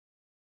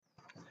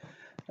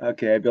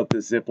Okay, I built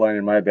this zip line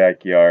in my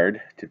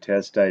backyard to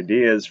test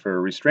ideas for a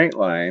restraint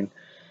line.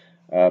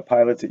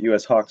 Pilots at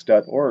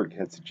ushawks.org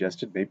had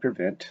suggested may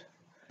prevent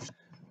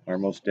our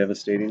most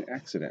devastating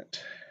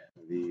accident.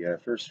 The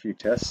first few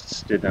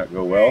tests did not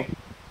go well.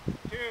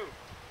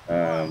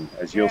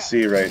 As you'll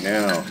see right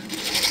now.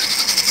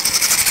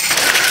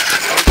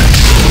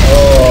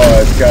 Oh,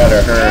 it's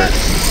gotta hurt.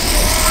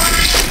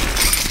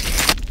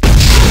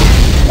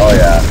 Oh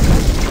yeah,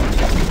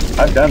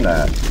 I've done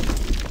that.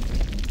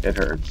 It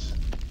hurts.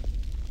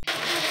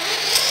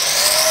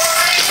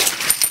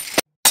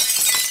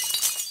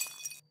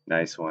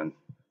 Nice one.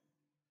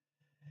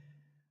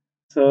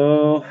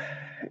 So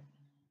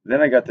then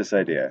I got this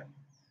idea.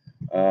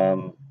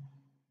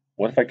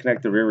 What if I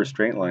connect the rear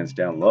restraint lines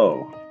down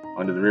low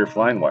onto the rear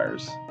flying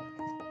wires?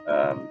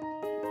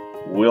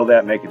 Will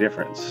that make a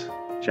difference?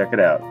 Check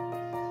it out.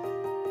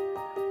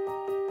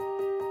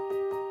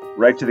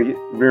 Right to the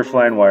rear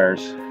flying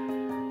wires,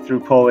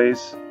 through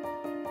pulleys.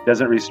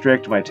 Doesn't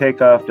restrict my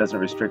takeoff, doesn't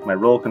restrict my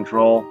roll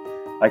control.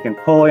 I can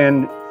pull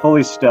in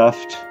fully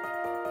stuffed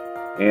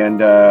and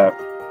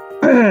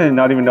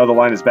not even know the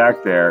line is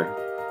back there.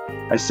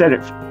 I set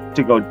it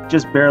to go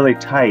just barely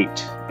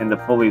tight in the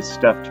fully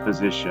stuffed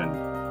position.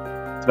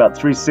 It's about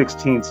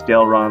 3/16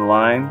 Delron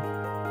line.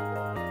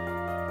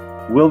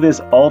 Will this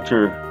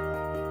alter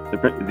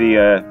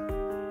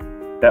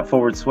that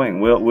forward swing?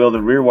 Will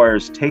the rear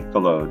wires take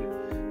the load?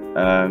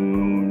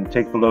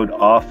 Take the load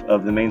off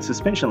of the main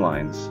suspension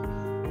lines?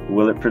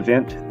 Will it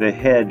prevent the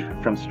head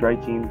from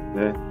striking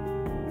the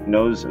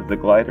nose of the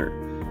glider?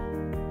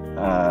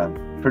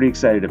 Pretty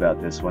excited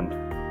about this one.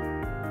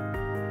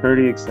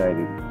 Pretty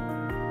excited.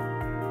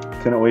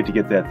 Couldn't wait to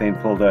get that thing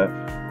pulled up.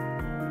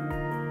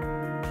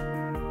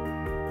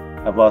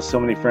 I've lost so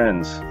many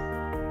friends.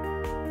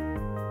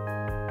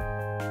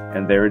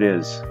 And there it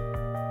is.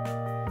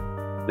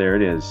 There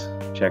it is.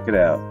 Check it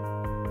out.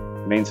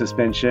 Main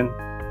suspension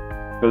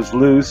goes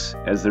loose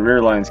as the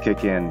rear lines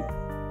kick in.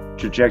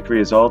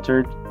 Trajectory is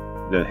altered.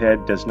 The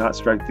head does not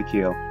strike the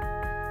keel.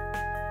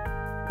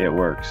 It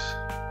works.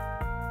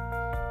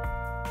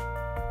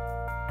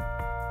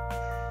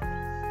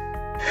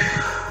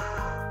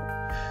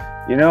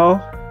 You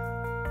know,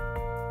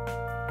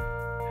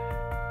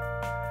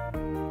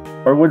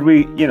 or would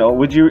we,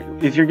 would you,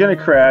 if you're going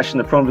to crash in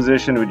the prone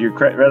position, would you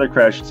rather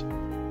crash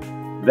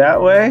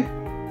that way?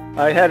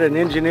 I had an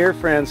engineer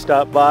friend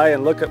stop by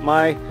and look at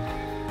my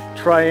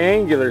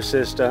triangular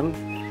system,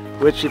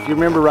 which, if you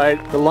remember right,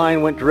 the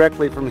line went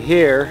directly from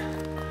here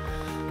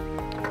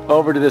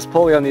over to this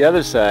pulley on the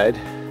other side,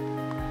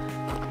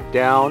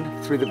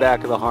 down through the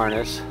back of the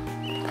harness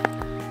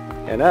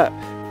and up.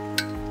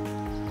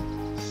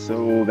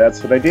 So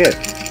that's what I did,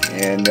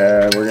 and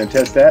we're going to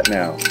test that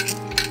now.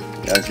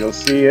 As you'll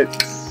see,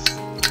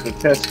 the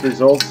test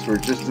results were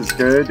just as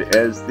good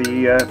as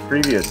the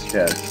previous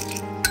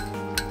test.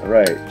 All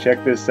right,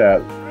 check this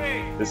out.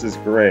 This is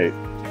great. 2,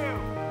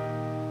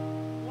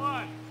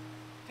 1,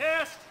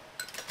 test.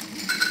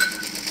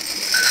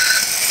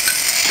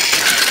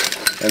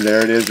 And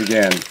there it is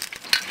again.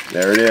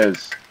 There it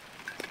is.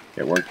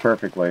 It worked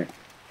perfectly.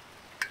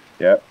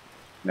 Yep.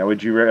 Now,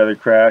 would you rather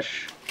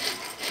crash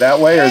that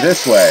way or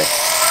this way?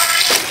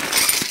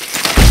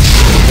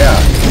 Yeah,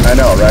 I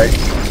know, right?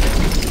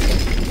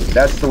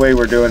 That's the way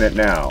we're doing it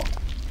now.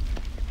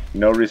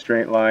 No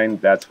restraint line,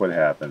 that's what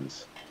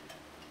happens.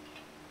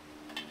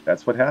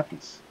 That's what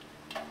happens.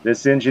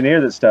 This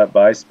engineer that stopped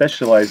by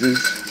specializes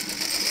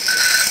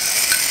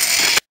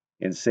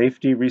in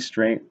safety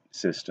restraint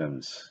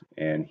systems,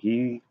 and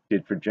he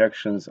did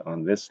projections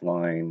on this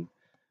line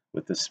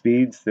with the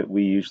speeds that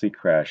we usually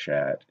crash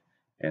at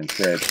and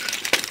said,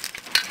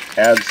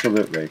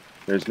 absolutely,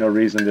 there's no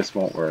reason this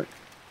won't work.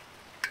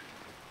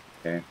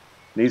 Okay,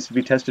 needs to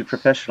be tested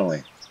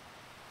professionally.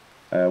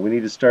 We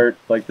need to start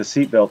like the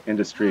seatbelt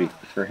industry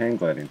for hang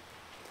gliding,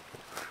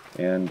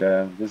 and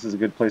this is a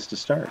good place to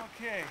start.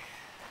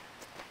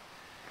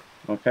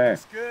 Okay.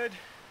 That's good.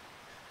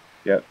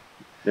 Yep.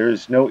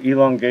 There's no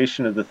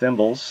elongation of the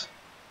thimbles.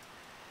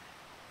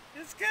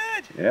 It's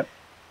good. Yep.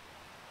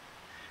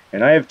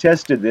 And I have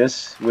tested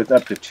this with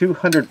up to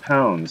 200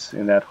 pounds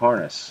in that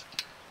harness,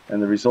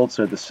 and the results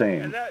are the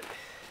same.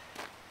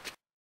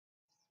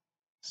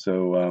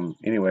 So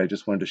anyway, I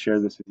just wanted to share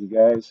this with you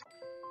guys.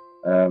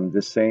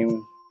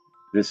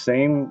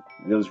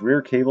 Those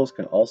rear cables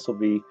can also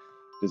be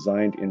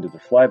designed into the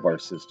flybar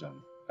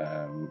system.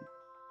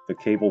 The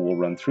cable will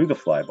run through the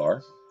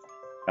flybar,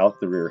 out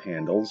the rear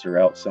handles, or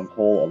out some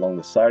hole along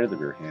the side of the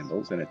rear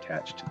handles and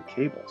attach to the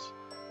cables.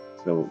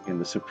 So in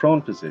the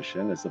supprone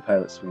position, as the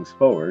pilot swings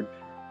forward,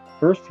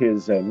 first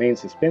his main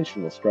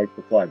suspension will strike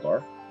the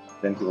flybar,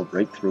 then he will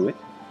break through it,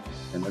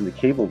 and then the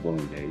cable will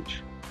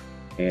engage.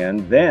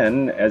 And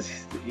then,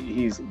 as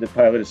the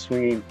pilot is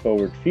swinging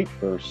forward feet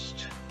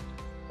first,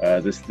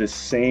 this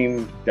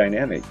same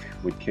dynamic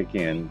would kick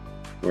in,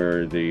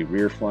 where the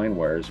rear flying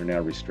wires are now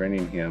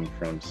restraining him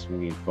from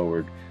swinging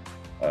forward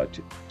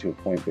to a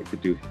point that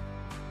could do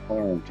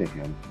harm to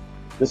him.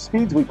 The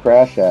speeds we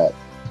crash at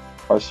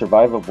are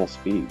survivable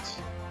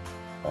speeds.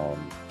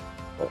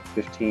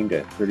 15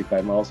 to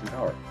 35 miles an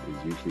hour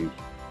is usually,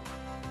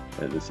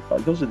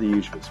 those are the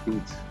usual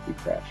speeds we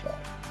crash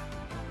at.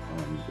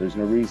 There's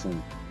no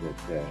reason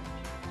that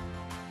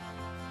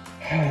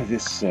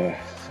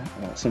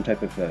some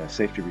type of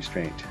safety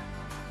restraint,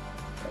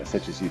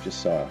 such as you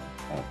just saw,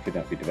 could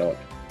not be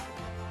developed.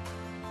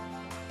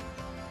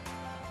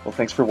 Well,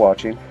 thanks for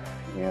watching,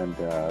 and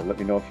let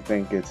me know if you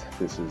think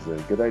this is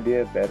a good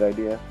idea, bad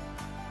idea.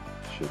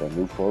 Should I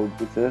move forward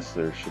with this,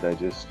 or should I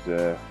just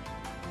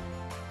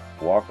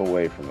walk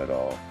away from it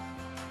all?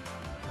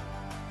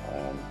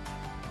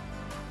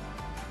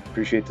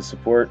 Appreciate the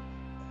support.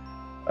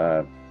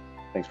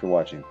 Thanks for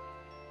watching.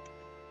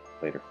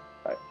 Later.